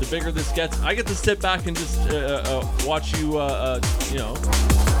the bigger this gets, I get to sit back and just watch you,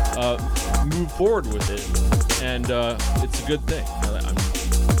 move forward with it, and it's a good thing.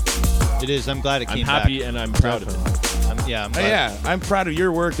 It is. I'm glad it came back. I'm happy and I'm proud of it. I'm glad. I'm proud of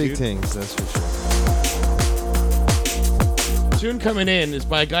your work, Big dude. things, that's for sure. Tune coming in is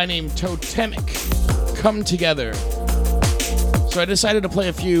by a guy named Totemic. Come Together. So I decided to play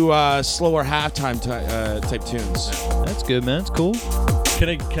a few slower halftime type tunes. That's good, man. It's cool.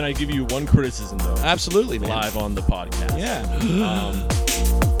 Can I give you one criticism though? Absolutely, man. Live on the podcast. Yeah.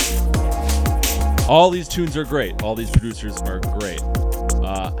 All these tunes are great. All these producers are great.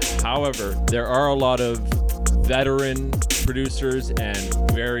 However, there are a lot of veteran producers and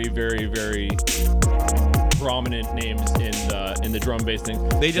very, very, very prominent names in the drum bass thing.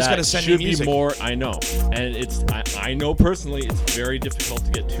 They just that gotta send me should music. be more. I know, and I know personally it's very difficult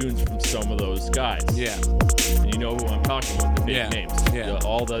to get tunes from some of those guys. Yeah. And you know who I'm talking about, the big names. Yeah.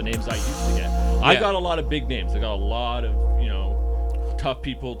 All the names I used to get. I got a lot of big names. I got a lot of tough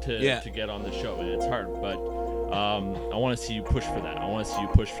people to get on the show, and it's hard, but. I want to see you push for that. I want to see you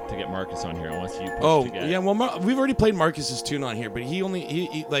push to get Marcus on here. I want to see you push to get... yeah. Well, we've already played Marcus's tune on here, but he on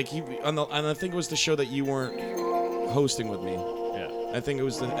I think it was the show that you weren't hosting with me. Yeah. I think it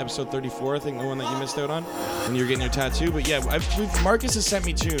was the episode 34. I think the one that you missed out on when you were getting your tattoo. But yeah, Marcus has sent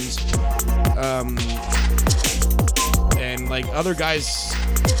me tunes, and like other guys.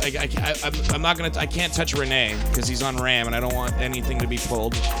 I'm not gonna. I can't touch Renee because he's on RAM, and I don't want anything to be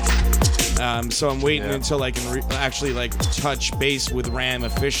pulled. So I'm waiting until I can actually like touch bass with RAM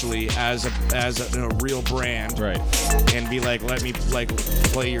officially as a real brand, right? And be like, let me like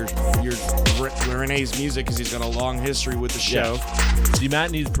play your Renee's music because he's got a long history with the show. Yeah. See,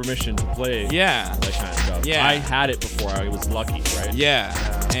 Matt needs permission to play. That kind of stuff. Yeah, I had it before. I was lucky, right? Yeah.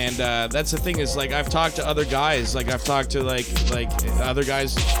 And that's the thing is like I've talked to other guys. Like I've talked to like other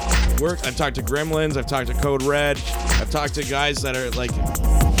guys work. I've talked to Gremlins. I've talked to Code Red. I've talked to guys that are like.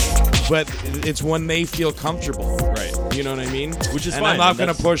 But it's when they feel comfortable, right? You know what I mean? Which is and fine. I'm not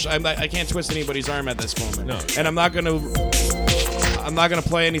gonna push. I can't twist anybody's arm at this moment. No. And I'm not gonna. I'm not gonna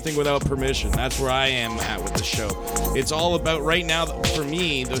play anything without permission. That's where I am at with the show. It's all about right now. For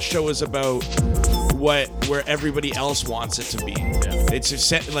me, the show is about where everybody else wants it to be. It's a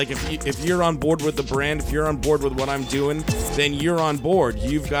set, like if you're on board with the brand, if you're on board with what I'm doing, then you're on board.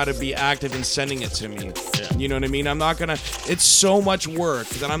 You've got to be active in sending it to me. You know what I mean? I'm not gonna. It's so much work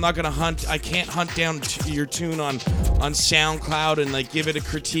that I'm not gonna hunt. I can't hunt down your tune on SoundCloud and like give it a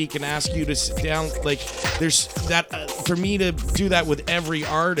critique and ask you to sit down. Like there's that for me to do that with every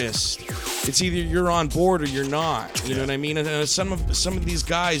artist. It's either you're on board or you're not. You know what I mean? And some of these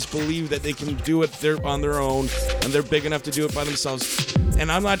guys believe that they can do it on their own and they're big enough to do it by themselves.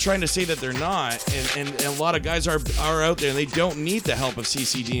 And I'm not trying to say that they're not. And a lot of guys are out there and they don't need the help of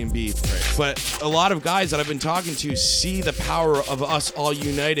CCDNB. Right. But a lot of guys that I've been talking to see the power of us all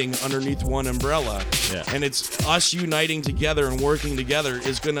uniting underneath one umbrella. Yeah. And it's us uniting together and working together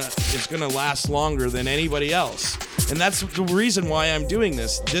is gonna last longer than anybody else. And that's the reason why I'm doing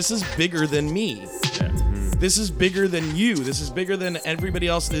this. This is bigger than me. Yeah. This is bigger than you. This is bigger than everybody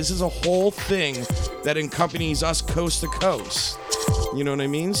else. This is a whole thing that accompanies us coast to coast. You know what I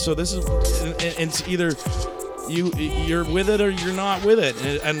mean? So this is, it's either you're with it or you're not with it.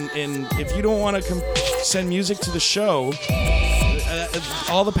 And if you don't want to send music to the show,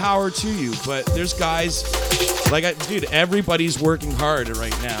 all the power to you. But there's guys dude, everybody's working hard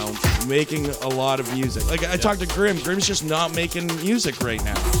right now, making a lot of music. Like I talked to Grim. Grim's just not making music right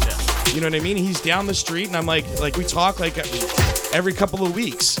now. Yeah. You know what I mean? He's down the street, and I'm like we talk like every couple of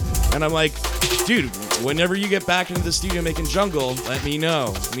weeks, and I'm like, dude, whenever you get back into the studio making jungle, let me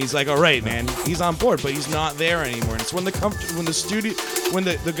know. And he's like, all right, man. He's on board, but he's not there anymore. And it's when the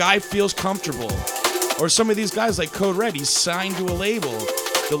guy feels comfortable, or some of these guys like Code Red, he's signed to a label.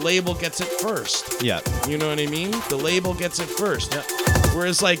 The label gets it first. Yeah. You know what I mean? The label gets it first. Yeah.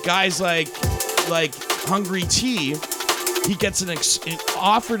 Whereas like guys like Hungry T, he gets an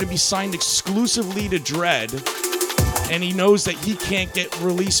offer to be signed exclusively to Dread, and he knows that he can't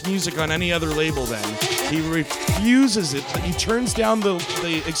release music on any other label then. He refuses it. He turns down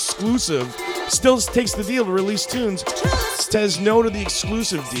the exclusive, still takes the deal to release tunes, says no to the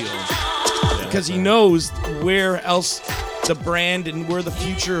exclusive deal. Because he knows where else the brand and where the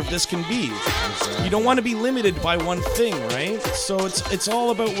future of this can be. You don't want to be limited by one thing, right? So it's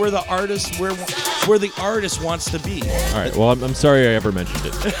all about where the artist wants to be. All right. Well, I'm sorry I ever mentioned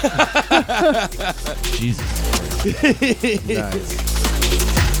it. Jesus. Nice.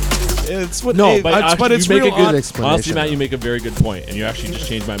 It's what, no, but it's you make real a good explanation. Honestly, Matt, you make a very good point, and you actually just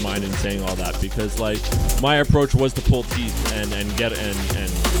changed my mind in saying all that, because like my approach was to pull teeth and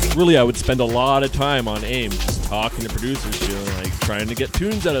really I would spend a lot of time on AIM just talking to producers, feeling like trying to get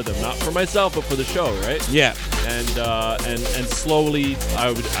tunes out of them, not for myself but for the show, right? Yeah. And slowly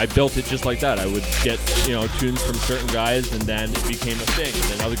I built it just like that. I would get tunes from certain guys, and then it became a thing, and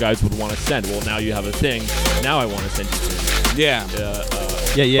then other guys would want to send. Well, now you have a thing. Now I want to send you tunes. Yeah.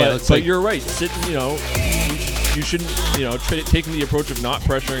 But you're right. You shouldn't taking the approach of not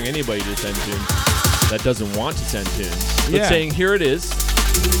pressuring anybody to send tunes that doesn't want to send tunes, but saying here it is,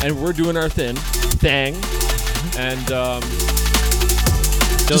 and we're doing our thing, and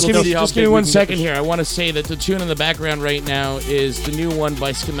just give me 1 second here. I want to say that the tune in the background right now is the new one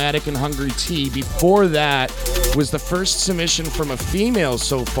by Schematic and Hungry T. Before that was the first submission from a female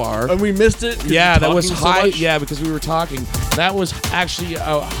so far. And we missed it? Yeah, that was yeah, because we were talking. That was actually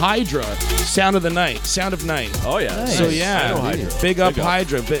Hydra, Sound of Night. Oh yeah. Nice. So yeah, I know Hydra. Big up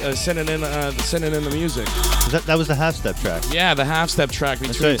Hydra, sending in the music. That was the half-step track. Yeah, the half-step track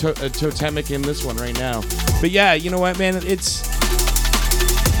between Totemic and this one right now. But yeah, you know what, man?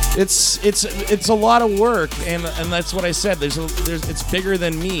 It's a lot of work, and that's what I said. It's bigger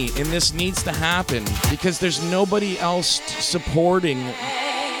than me, and this needs to happen because there's nobody else supporting.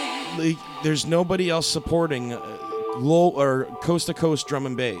 There's nobody else supporting low or coast to coast drum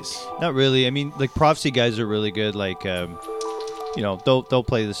and bass. Not really. I mean, like Prophecy guys are really good. Like, they'll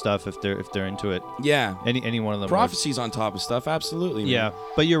play the stuff if they're into it. Yeah. Any one of them. Prophecy's on top of stuff. Absolutely. Man. Yeah,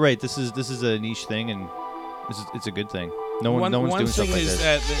 but you're right. This is a niche thing, and it's a good thing. No one's doing stuff like this.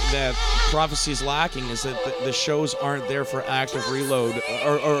 One thing is that Prophecy's lacking is that the shows aren't there for active reload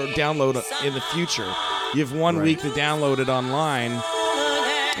or download in the future. You have 1 week to download it online.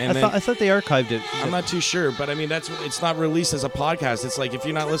 And I thought they archived it. I'm not too sure, but I mean it's not released as a podcast. It's like if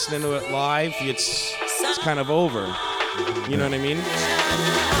you're not listening to it live, it's kind of over. You know what I mean?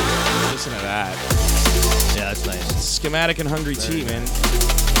 Listen to that. Yeah, that's nice. Schematic and Hungry T, man.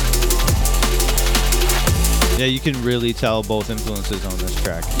 Yeah, you can really tell both influences on this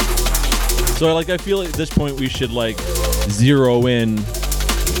track. So, I feel like at this point we should, zero in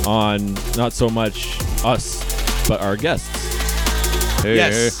on not so much us, but our guests.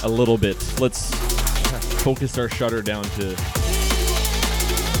 Yes. a little bit. Let's focus our shutter down to.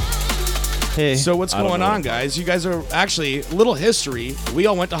 Hey. So what's I don't going know. on, guys? You guys are actually a little history. We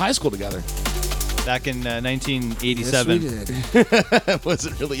all went to high school together. Back in Yes, 1987. we did. Was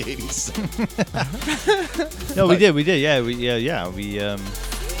it really 80s? No, we did. Yeah, we.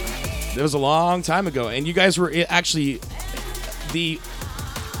 It was a long time ago, and you guys were actually the.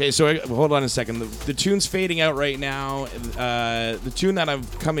 Okay, so hold on a second. The tune's fading out right now. The tune that I'm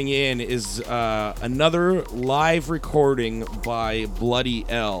coming in is another live recording by Bloody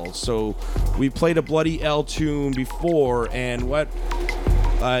L. So we played a Bloody L tune before, and what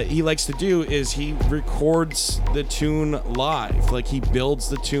he likes to do is he records the tune live. Like, he builds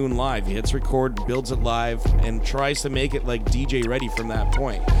the tune live. He hits record, builds it live, and tries to make it like DJ ready from that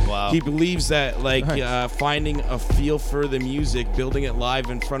point. Wow. He believes that like finding a feel for the music, building it live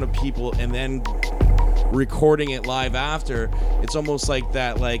in front of people, and then recording it live after, it's almost like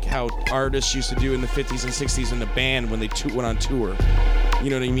that, like how artists used to do in the 50s and 60s in the band when they went on tour. You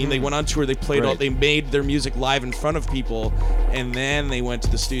know what I mean? They went on tour, they played all, they made their music live in front of people, and then they went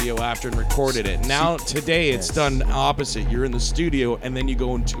to the studio after and recorded it. Now, today, it's done opposite. You're in the studio, and then you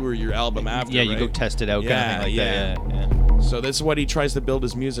go and tour your album after, Yeah, you right? go test it out, kind of thing like that. Yeah. So this is what he tries to build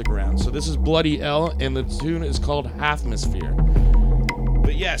his music around. So this is Bloody L, and the tune is called Halfmosphere.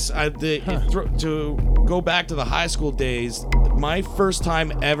 But yes, to go back to the high school days, my first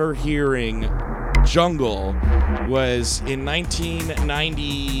time ever hearing jungle was in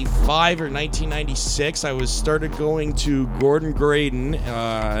 1995 or 1996. I started going to Gordon Graydon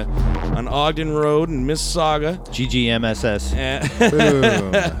on Ogden Road in Mississauga. GGMSS.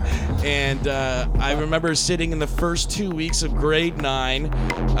 And I remember sitting in the first 2 weeks of grade 9,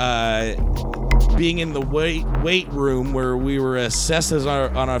 being in the weight room where we were assessed as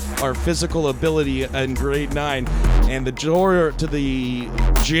our physical ability in grade 9, and the door to the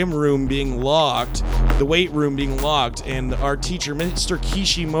gym room being locked, the weight room being locked, and our teacher, Mr.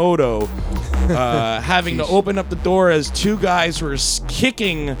 Kishimoto, having to open up the door as two guys were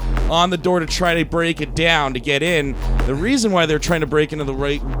kicking on the door to try to break it down to get in. The reason why they're trying to break into the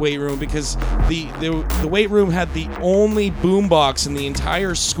weight room because the weight room had the only boombox in the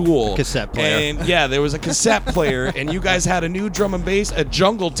entire school. Cassette player. And yeah, there was a cassette player, and you guys had a new drum and bass, a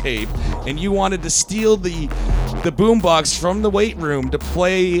jungle tape, and you wanted to steal the boombox from the weight room to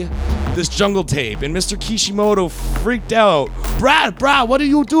play this jungle tape. And Mr. Kishimoto freaked out. Brad, what do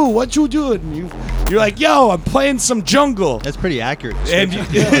you do? What you doing? And you're like, yo, I'm playing some jungle. That's pretty accurate. And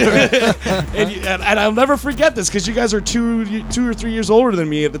I'll never forget this because you guys are two or 3 years older than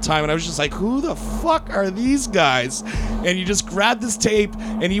me at the time, and I was just like, who the fuck are these guys? And you just grabbed this tape,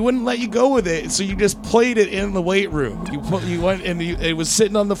 and he wouldn't let you go with it, so you just played it in the weight room. You went, and it was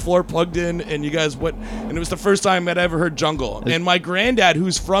sitting on the floor, plugged in, and you guys went, and it was the first time I'd ever heard jungle. And my granddad,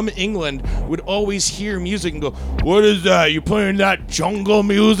 who's from England, would always hear music and go, what is that? You playing that jungle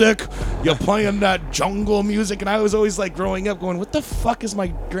music? You're playing that jungle music? And I was always like growing up going, what the fuck is my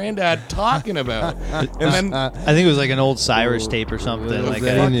granddad talking about? And then I think it was like an old Cyrus tape or something like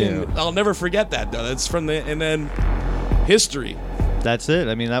that. I'll never forget that though. That's from and then history. That's it.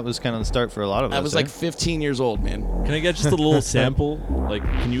 I mean, that was kind of the start for a lot of us. I was like 15 years old, man. Can I get just a little sample? Like,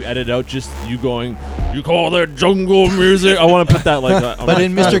 can you edit out just you going, you call that jungle music? I want to put that like on But my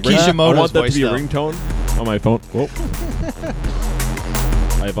in Mr. I Kishimoto's want that voice, to be a though. ringtone on my phone. Whoa.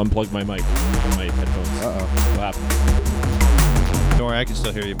 I have unplugged my mic, my headphones. Uh-oh. What happened? Don't worry, I can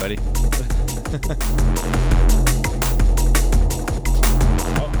still hear you, buddy.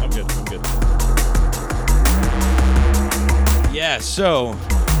 Oh, I'm good. Yeah, so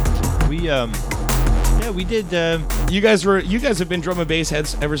We did. you guys have been drum and bass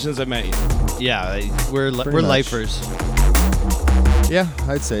heads ever since I met you. Yeah, we're Pretty much. lifers. Yeah,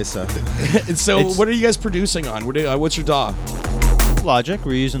 I'd say so. And so It's- what are you guys producing on? What's your DAW? Logic.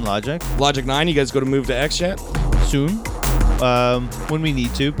 We're using Logic Logic 9? You guys go to move to X yet? soon. When we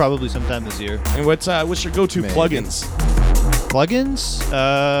need to, probably sometime this year. And what's your go-to Maybe. plugins? Plugins.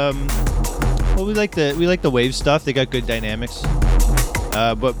 Well, we like the Wave stuff. They got good dynamics.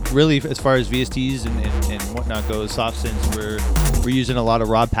 But really, as far as VSTs and whatnot goes, soft synths, we're using a lot of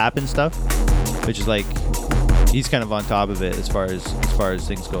Rob Pappin stuff, which is like he's kind of on top of it as far as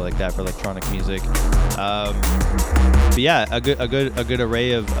things go like that for electronic music. But yeah, a good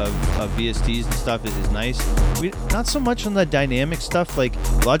array of VSTs and stuff is nice. We not so much on the dynamic stuff. Like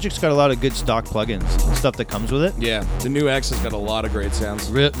Logic's got a lot of good stock plugins, stuff that comes with it. Yeah, the new X has got a lot of great sounds.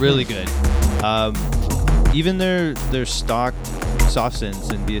 Really good. Even their stock soft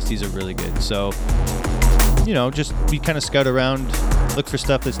synths and VSTs are really good. So, just we kind of scout around, look for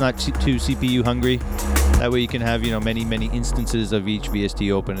stuff that's not too CPU hungry, That way you can have, many instances of each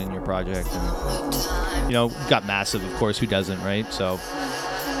VST open in your project. And, got Massive, of course. Who doesn't, right? So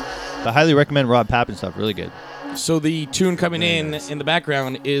I highly recommend Rob Pappin stuff. Really good. So the tune coming in the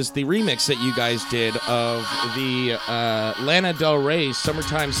background is the remix that you guys did of the Lana Del Rey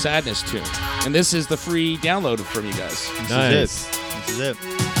Summertime Sadness tune. And this is the free download from you guys. Nice. This is it.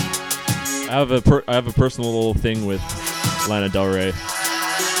 I have a personal little thing with Lana Del Rey.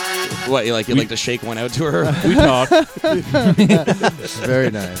 What, you like to shake one out to her? We talk.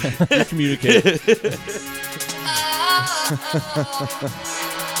 Very nice. We communicate.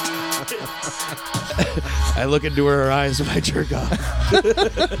 I look into her eyes when I jerk off.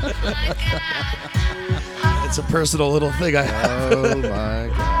 It's a personal little thing I have. Oh my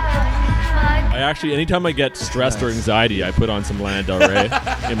god. I actually, anytime I get stressed or anxiety, I put on some Lana Del Rey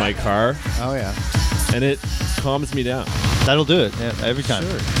in my car, Oh yeah. and it calms me down. That'll do it. Yeah, every time.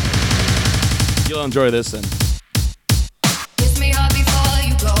 Sure. You'll enjoy this then.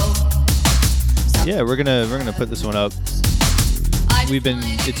 Yeah, we're gonna put this one up.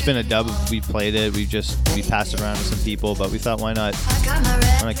 It's been a dub. We played it. We passed it around to some people, but we thought, why not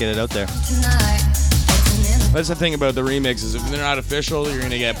get it out there? That's the thing about the remixes. If they're not official, you're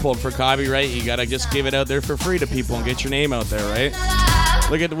gonna get pulled for copyright. You gotta just give it out there for free to people and get your name out there, right?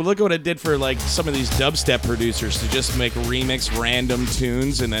 Look at what it did for like some of these dubstep producers to just make remix random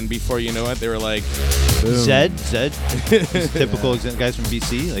tunes, and then before you know it, they were like, Boom. Zed, these typical guys from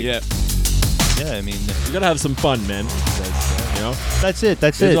BC. Like, yeah. Yeah, I mean, You gotta have some fun, man. that's it.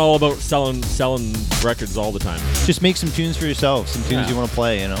 It's all about selling records all the time. Just make some tunes for yourself. Some tunes you want to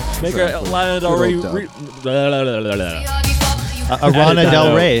play. Make a Lana Del Rey. Good old A Rana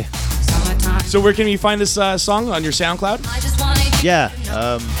Del Rey. So where can you find this song on your SoundCloud? Yeah.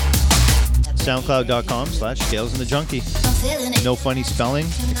 SoundCloud.com/Skaylz and the Junkie. No funny spelling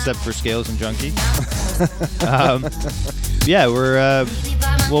except for Skaylz and Junkie. Yeah,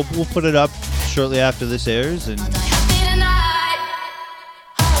 we'll put it up shortly after this airs, and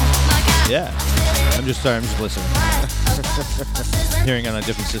yeah. I'm just listening. Hearing on a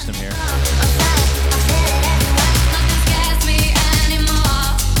different system here.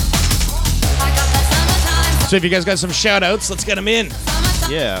 So if you guys got some shout outs, let's get them in.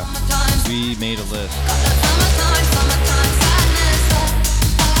 Yeah, we made a list.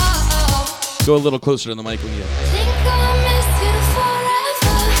 Go a little closer to the mic when you.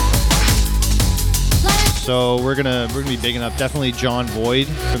 So we're gonna be bigging up definitely John Void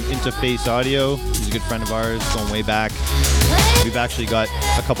from Interface Audio. He's a good friend of ours, going way back. We've actually got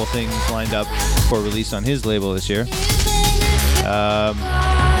a couple things lined up for release on his label this year. I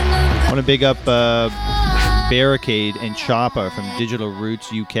want to big up Barricade and Choppa from Digital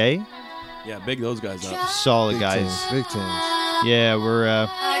Roots UK. Yeah, big those guys up. Solid Big guys. tunes, big tunes. Yeah, we're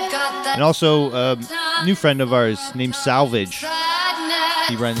and also new friend of ours named Salvage.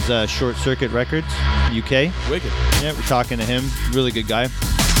 He runs Short Circuit Records, UK. Wicked. Yeah, we're talking to him. Really good guy.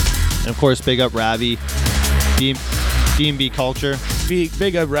 And of course, big up Ravi, D&B Culture.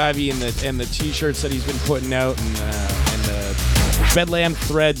 Big up Ravi and the t-shirts that he's been putting out and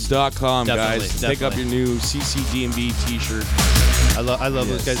bedlamthreads.com, guys. Pick up your new CCDNB t-shirt. I love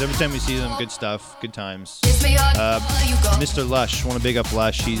those guys. Every time we see them, good stuff, good times. Mr. Lush, want to big up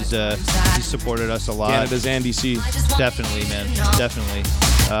Lush. He's supported us a lot. Canada's Andy C. Definitely, man. Definitely.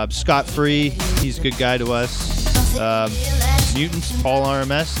 Scott Free, he's a good guy to us. Mutants, Paul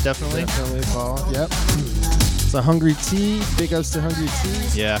RMS, definitely. Definitely, Paul. Yep. It's a Hungry T. Big ups to Hungry T.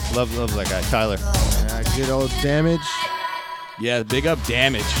 Yeah, love that guy. Tyler. Good old Damage. Yeah, big up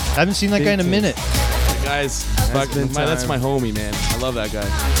Damage. I haven't seen that guy in a minute. Guys, been that's time. my homie, man. I love that guy.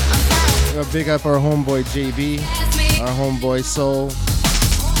 Big up our homeboy JB, our homeboy Soul.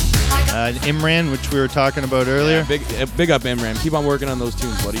 Imran, which we were talking about earlier. Yeah, big up Imran. Keep on working on those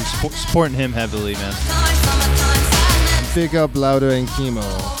tunes, buddy. Supporting him heavily, man. Big up Louder and Chemo,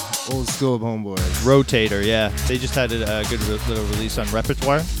 old school homeboys. Rotator, yeah. They just had a good little release on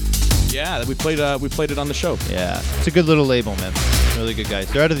Repertoire. Yeah, we played it on the show. Yeah, it's a good little label, man. Really good guys.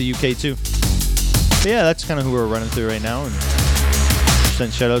 They're out of the UK too. But yeah, that's kind of who we're running through right now, and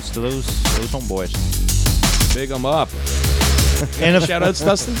send shout outs to those homeboys. Big them up. And Shout outs,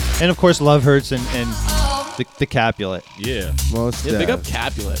 Dustin. And of course, Love Hurts and the Capulet. Yeah. Most Yeah, big up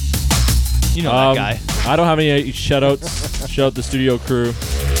Capulet. You know that guy. I don't have any shout outs. Shout out the studio crew.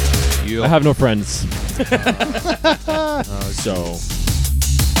 I have no friends. So.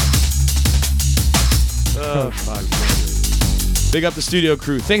 Oh, fuck. Big up the studio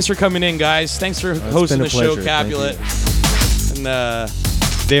crew. Thanks for coming in, guys. Thanks for hosting been the a show, pleasure. Capulet. And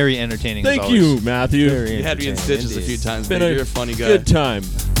Very entertaining. as Thank always. you, Matthew. Very you had me in entertaining, stitches a indeed. few times. Been Man. a You're a funny guy. Good time.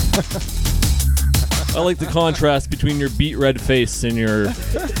 I like the contrast between your beet red face and your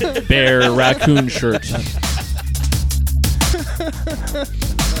bear raccoon shirt.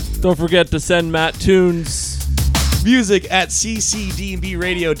 Don't forget to send Matt tunes. Music at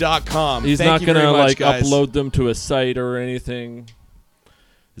ccdnbradio.com. He's Thank not you gonna very much, like guys. upload them to a site or anything.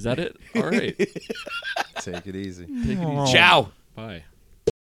 Is that it? All right. Take it easy. Take it easy. Ciao. Bye.